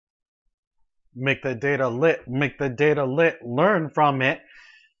Make the data lit, make the data lit, learn from it.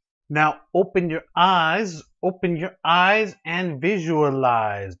 Now open your eyes and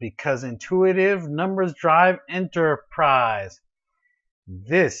visualize, because intuitive numbers drive enterprise.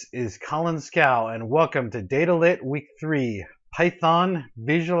 This is Colin Scow and welcome to Data Lit Week 3 Python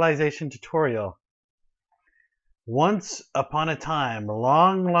Visualization Tutorial. Once upon a time,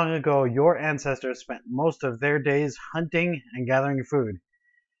 long ago, your ancestors spent most of their days hunting and gathering food.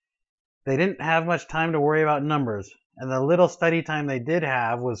 They didn't have much time to worry about numbers, and the little study time they did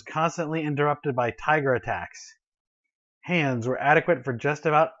have was constantly interrupted by tiger attacks. Hands were adequate for just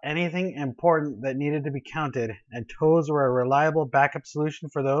about anything important that needed to be counted, and toes were a reliable backup solution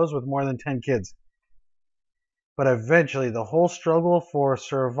for those with more than 10 kids. But eventually, the whole struggle for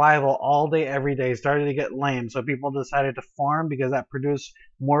survival all day, every day started to get lame, so people decided to farm because that produced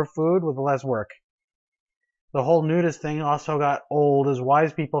more food with less work. The whole nudist thing also got old, as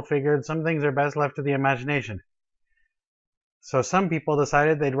wise people figured some things are best left to the imagination. So some people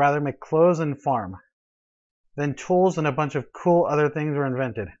decided they'd rather make clothes than farm. Then tools and a bunch of cool other things were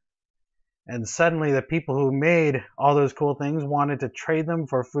invented. And suddenly the people who made all those cool things wanted to trade them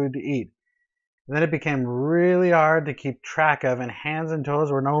for food to eat. And then it became really hard to keep track of, and hands and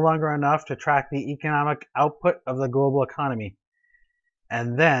toes were no longer enough to track the economic output of the global economy.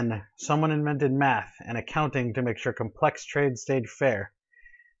 And then someone invented math and accounting to make sure complex trade stayed fair.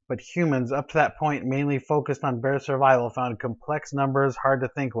 But humans up to that point, mainly focused on bare survival, found complex numbers hard to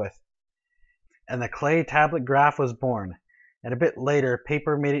think with. And the clay tablet graph was born. And a bit later,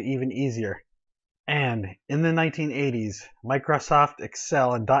 paper made it even easier. And in the 1980s, Microsoft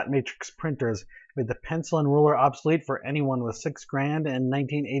Excel and dot matrix printers made the pencil and ruler obsolete for anyone with $6,000 and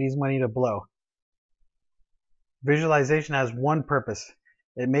 1980s money to blow. Visualization has one purpose.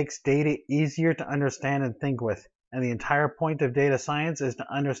 It makes data easier to understand and think with. And the entire point of data science is to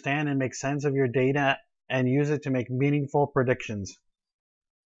understand and make sense of your data and use it to make meaningful predictions.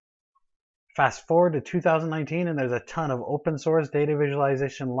 Fast forward to 2019 and there's a ton of open source data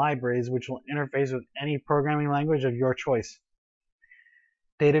visualization libraries which will interface with any programming language of your choice.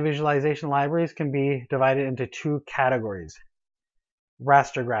 Data visualization libraries can be divided into two categories.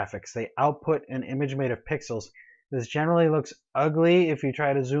 Raster graphics. They output an image made of pixels. This generally looks ugly if you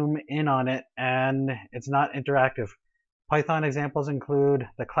try to zoom in on it, and it's not interactive. Python examples include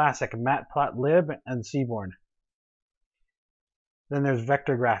the classic matplotlib and Seaborn. Then there's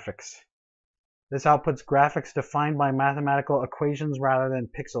vector graphics. This outputs graphics defined by mathematical equations rather than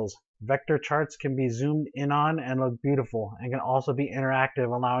pixels. Vector charts can be zoomed in on and look beautiful, and can also be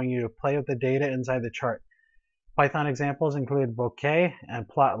interactive, allowing you to play with the data inside the chart. Python examples include Bokeh and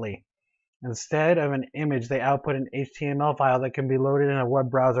Plotly. Instead of an image, they output an HTML file that can be loaded in a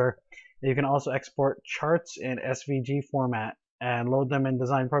web browser. You can also export charts in SVG format and load them in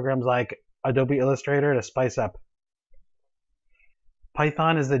design programs like Adobe Illustrator to spice up.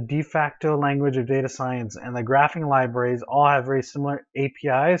 Python is the de facto language of data science, and the graphing libraries all have very similar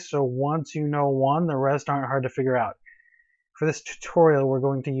APIs, so once you know one, the rest aren't hard to figure out. For this tutorial, we're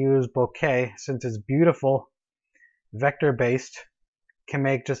going to use Bokeh since it's beautiful, vector-based, can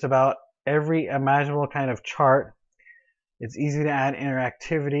make just about every imaginable kind of chart. It's easy to add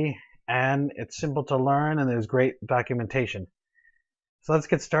interactivity, and it's simple to learn, and there's great documentation. So let's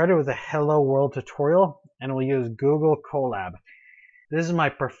get started with a Hello World tutorial, and we'll use Google Colab. This is my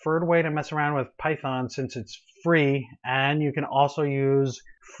preferred way to mess around with Python since it's free, and you can also use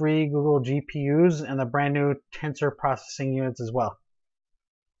free Google GPUs and the brand new tensor processing units as well.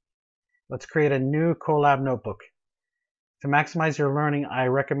 Let's create a new Colab notebook. To maximize your learning, I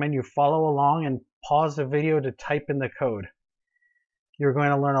recommend you follow along and pause the video to type in the code. You're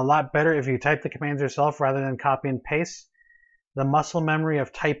going to learn a lot better if you type the commands yourself rather than copy and paste. The muscle memory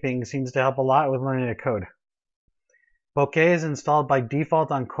of typing seems to help a lot with learning the code. Bokeh is installed by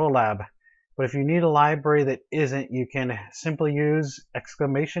default on Colab, but if you need a library that isn't, you can simply use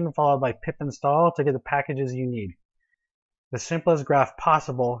exclamation followed by pip install to get the packages you need. The simplest graph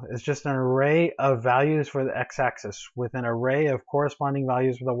possible is just an array of values for the x-axis with an array of corresponding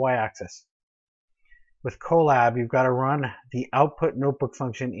values for the y-axis. With Colab, you've got to run the output notebook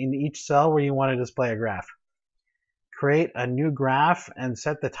function in each cell where you want to display a graph. Create a new graph and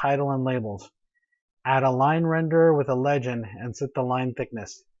set the title and labels. Add a line renderer with a legend and set the line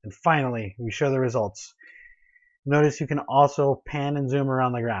thickness. And finally, we show the results. Notice you can also pan and zoom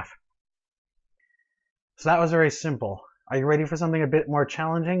around the graph. So that was very simple. Are you ready for something a bit more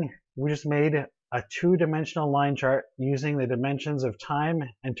challenging? We just made a two-dimensional line chart using the dimensions of time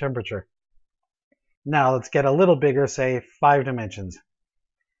and temperature. Now let's get a little bigger, say 5 dimensions.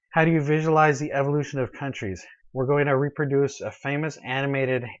 How do you visualize the evolution of countries? we're going to reproduce a famous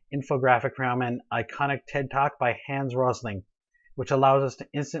animated infographic from an iconic TED Talk by Hans Rosling, which allows us to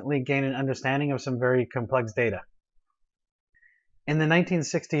instantly gain an understanding of some very complex data. In the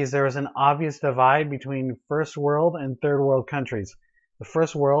 1960s, there was an obvious divide between first world and third world countries. The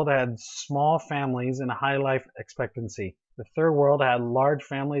first world had small families and a high life expectancy. The third world had large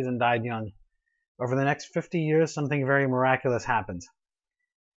families and died young. Over the next 50 years, something very miraculous happens.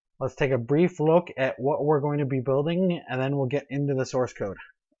 Let's take a brief look at what we're going to be building, and then we'll get into the source code.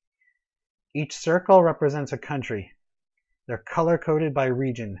 Each circle represents a country. They're color-coded by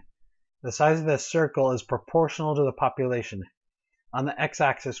region. The size of the circle is proportional to the population. On the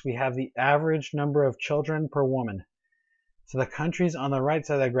x-axis, we have the average number of children per woman. So the countries on the right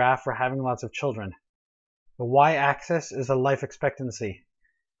side of the graph are having lots of children. The y-axis is the life expectancy.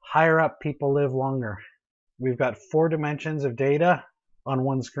 Higher up, people live longer. We've got 4 dimensions of data on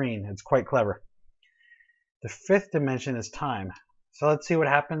one screen. It's quite clever. The 5th dimension is time. So let's see what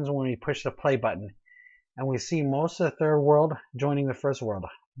happens when we push the play button. And we see most of the third world joining the first world.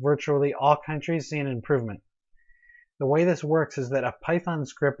 Virtually all countries see an improvement. The way this works is that a Python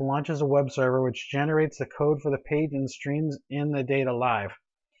script launches a web server which generates the code for the page and streams in the data live.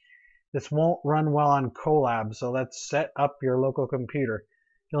 This won't run well on Colab, so let's set up your local computer.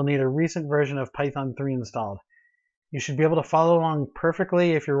 You'll need a recent version of Python 3 installed. You should be able to follow along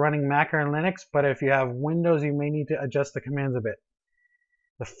perfectly if you're running Mac or Linux, but if you have Windows, you may need to adjust the commands a bit.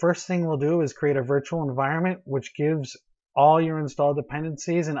 The first thing we'll do is create a virtual environment which gives all your installed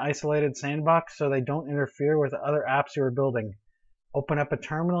dependencies an isolated sandbox so they don't interfere with other apps you are building. Open up a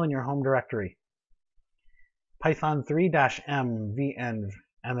terminal in your home directory. Python 3-m venv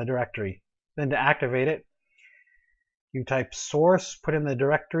and the directory. Then to activate it, you type source, put in the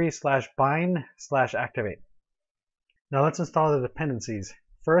directory /bind/activate. Now let's install the dependencies.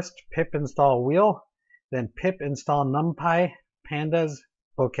 First, pip install wheel, then pip install numpy, pandas,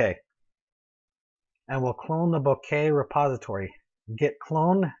 bokeh. And we'll clone the bokeh repository. Git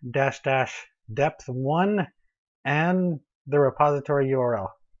clone --depth1 and the repository URL.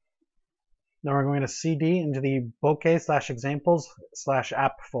 Now we're going to cd into the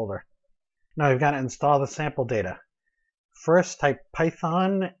bokeh/examples/app folder. Now we've got to install the sample data. First, type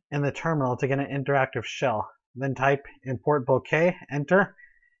Python in the terminal to get an interactive shell. Then type import bokeh, enter,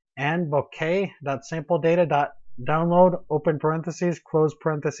 and bokeh.sampledata.download, open parentheses, close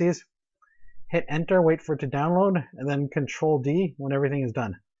parentheses. Hit enter, wait for it to download, and then Control D when everything is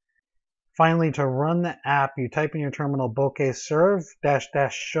done. Finally, to run the app, you type in your terminal bokeh serve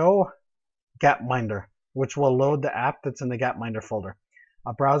 --show gapminder, which will load the app that's in the gapminder folder.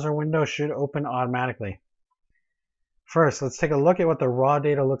 A browser window should open automatically. First, let's take a look at what the raw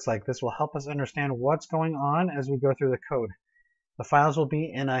data looks like. This will help us understand what's going on as we go through the code. The files will be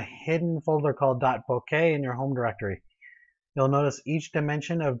in a hidden folder called .bokeh in your home directory. You'll notice each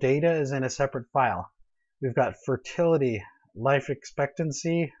dimension of data is in a separate file. We've got fertility, life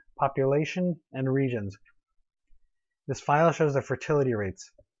expectancy, population, and regions. This file shows the fertility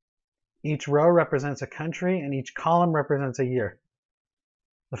rates. Each row represents a country and each column represents a year.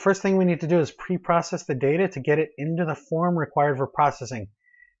 The first thing we need to do is pre-process the data to get it into the form required for processing.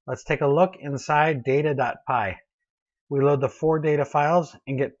 Let's take a look inside data.py. We load the 4 data files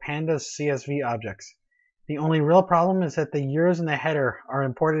and get pandas CSV objects. The only real problem is that the years in the header are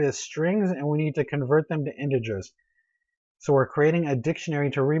imported as strings and we need to convert them to integers. So we're creating a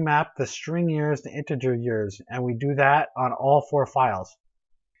dictionary to remap the string years to integer years, and we do that on all 4 files.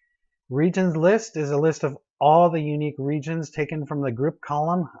 Regions list is a list of all the unique regions taken from the group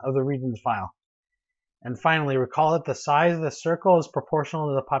column of the regions file. And finally, recall that the size of the circle is proportional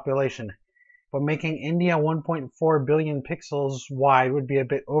to the population. But making India 1.4 billion pixels wide would be a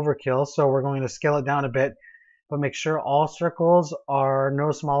bit overkill, so we're going to scale it down a bit, but make sure all circles are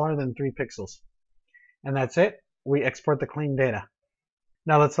no smaller than 3 pixels. And that's it. We export the clean data.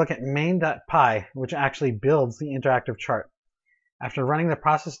 Now let's look at main.py, which actually builds the interactive chart. After running the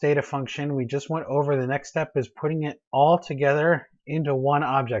process data function we just went over, the next step is putting it all together into one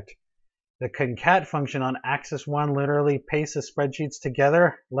object. The concat function on axis 1 literally pastes the spreadsheets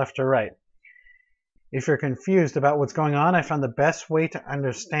together left to right. If you're confused about what's going on, I found the best way to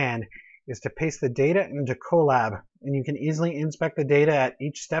understand is to paste the data into Colab, and you can easily inspect the data at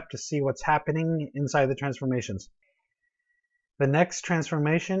each step to see what's happening inside the transformations. The next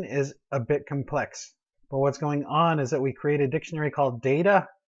transformation is a bit complex, but what's going on is that we create a dictionary called data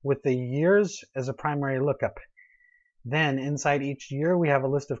with the years as a primary lookup. Then inside each year we have a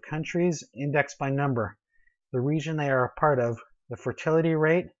list of countries indexed by number, the region they are a part of, the fertility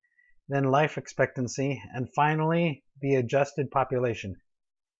rate, then life expectancy, and finally the adjusted population.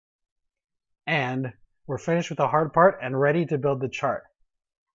 And We're finished with the hard part and ready to build the chart.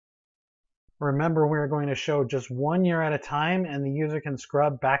 Remember, we are going to show just 1 year at a time, and the user can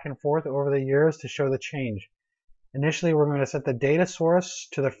scrub back and forth over the years to show the change. Initially, we're going to set the data source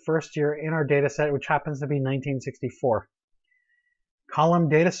to the first year in our data set, which happens to be 1964. Column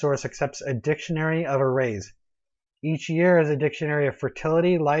data source accepts a dictionary of arrays. Each year is a dictionary of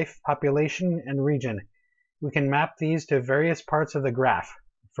fertility, life, population, and region. We can map these to various parts of the graph.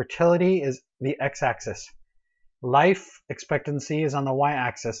 Fertility is the x-axis. Life expectancy is on the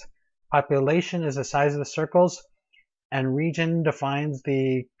y-axis. Population is the size of the circles, and region defines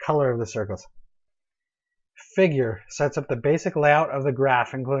the color of the circles. Figure sets up the basic layout of the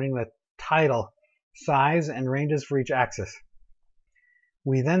graph, including the title, size, and ranges for each axis.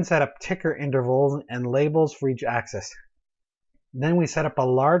 We then set up ticker intervals and labels for each axis. Then we set up a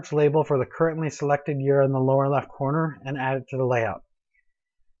large label for the currently selected year in the lower left corner and add it to the layout.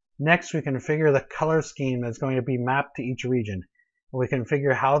 Next, we configure the color scheme that's going to be mapped to each region. We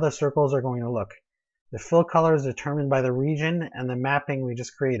configure how the circles are going to look. The fill color is determined by the region and the mapping we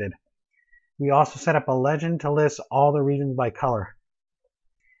just created. We also set up a legend to list all the regions by color.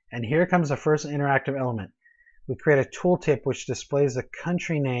 And here comes the first interactive element. We create a tooltip which displays the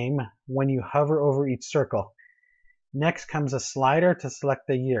country name when you hover over each circle. Next comes a slider to select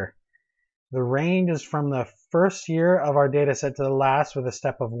the year. The range is from the first year of our dataset to the last with a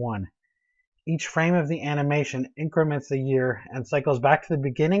step of 1. Each frame of the animation increments the year and cycles back to the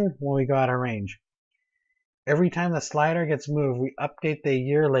beginning when we go out of range. Every time the slider gets moved, we update the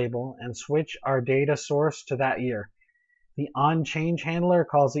year label and switch our data source to that year. The onChange handler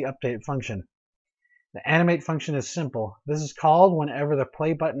calls the update function. The animate function is simple. This is called whenever the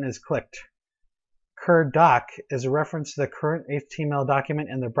play button is clicked. curDoc is a reference to the current HTML document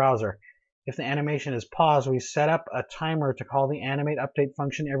in the browser. If the animation is paused, we set up a timer to call the animate update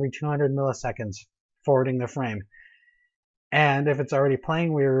function every 200 milliseconds, forwarding the frame. And if it's already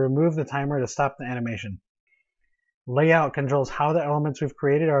playing, we remove the timer to stop the animation. Layout controls how the elements we've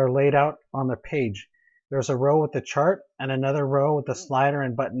created are laid out on the page. There's a row with the chart and another row with the slider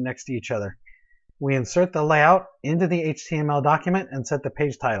and button next to each other. We insert the layout into the HTML document and set the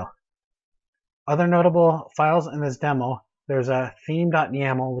page title. Other notable files in this demo: there's a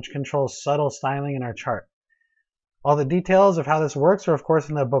theme.yaml which controls subtle styling in our chart. All the details of how this works are of course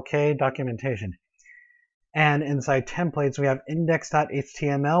in the Bokeh documentation. And inside templates we have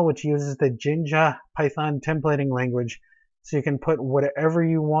index.html, which uses the Jinja Python templating language, so you can put whatever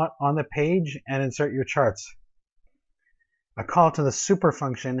you want on the page and insert your charts. A call to the super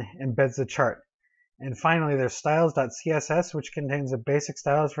function embeds the chart. And finally there's styles.css, which contains the basic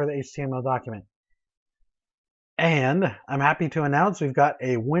styles for the HTML document. And I'm happy to announce we've got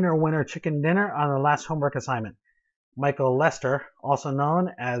a winner chicken dinner on the last homework assignment. Michael Lester, also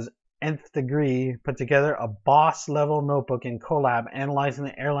known as Nth Degree, put together a boss level notebook in Colab analyzing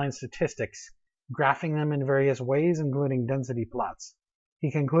the airline statistics, graphing them in various ways, including density plots.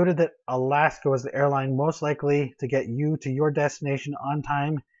 He concluded that Alaska was the airline most likely to get you to your destination on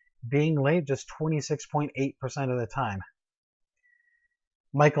time, being late just 26.8% of the time.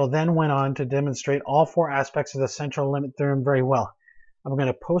 Michael then went on to demonstrate all 4 aspects of the central limit theorem very well. I'm going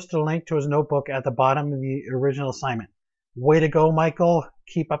to post a link to his notebook at the bottom of the original assignment. Way to go, Michael.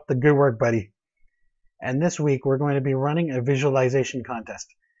 Keep up the good work, buddy. And this week we're going to be running a visualization contest.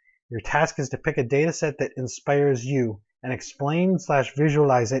 Your task is to pick a data set that inspires you and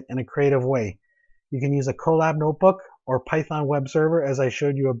explain/visualize it in a creative way. You can use a Colab notebook or Python web server as I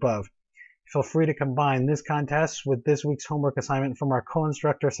showed you above. Feel free to combine this contest with this week's homework assignment from our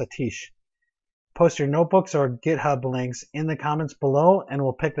co-instructor Satish. Post your notebooks or GitHub links in the comments below and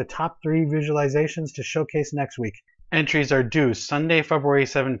we'll pick the top 3 visualizations to showcase next week. Entries are due Sunday, February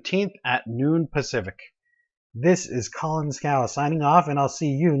 17th at noon Pacific. This is Colin Scow signing off, and I'll see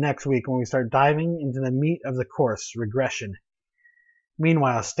you next week when we start diving into the meat of the course, regression.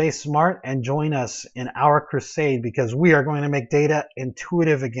 Meanwhile, stay smart and join us in our crusade, because we are going to make data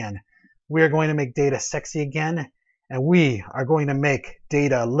intuitive again. We are going to make data sexy again, and we are going to make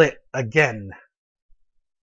data lit again.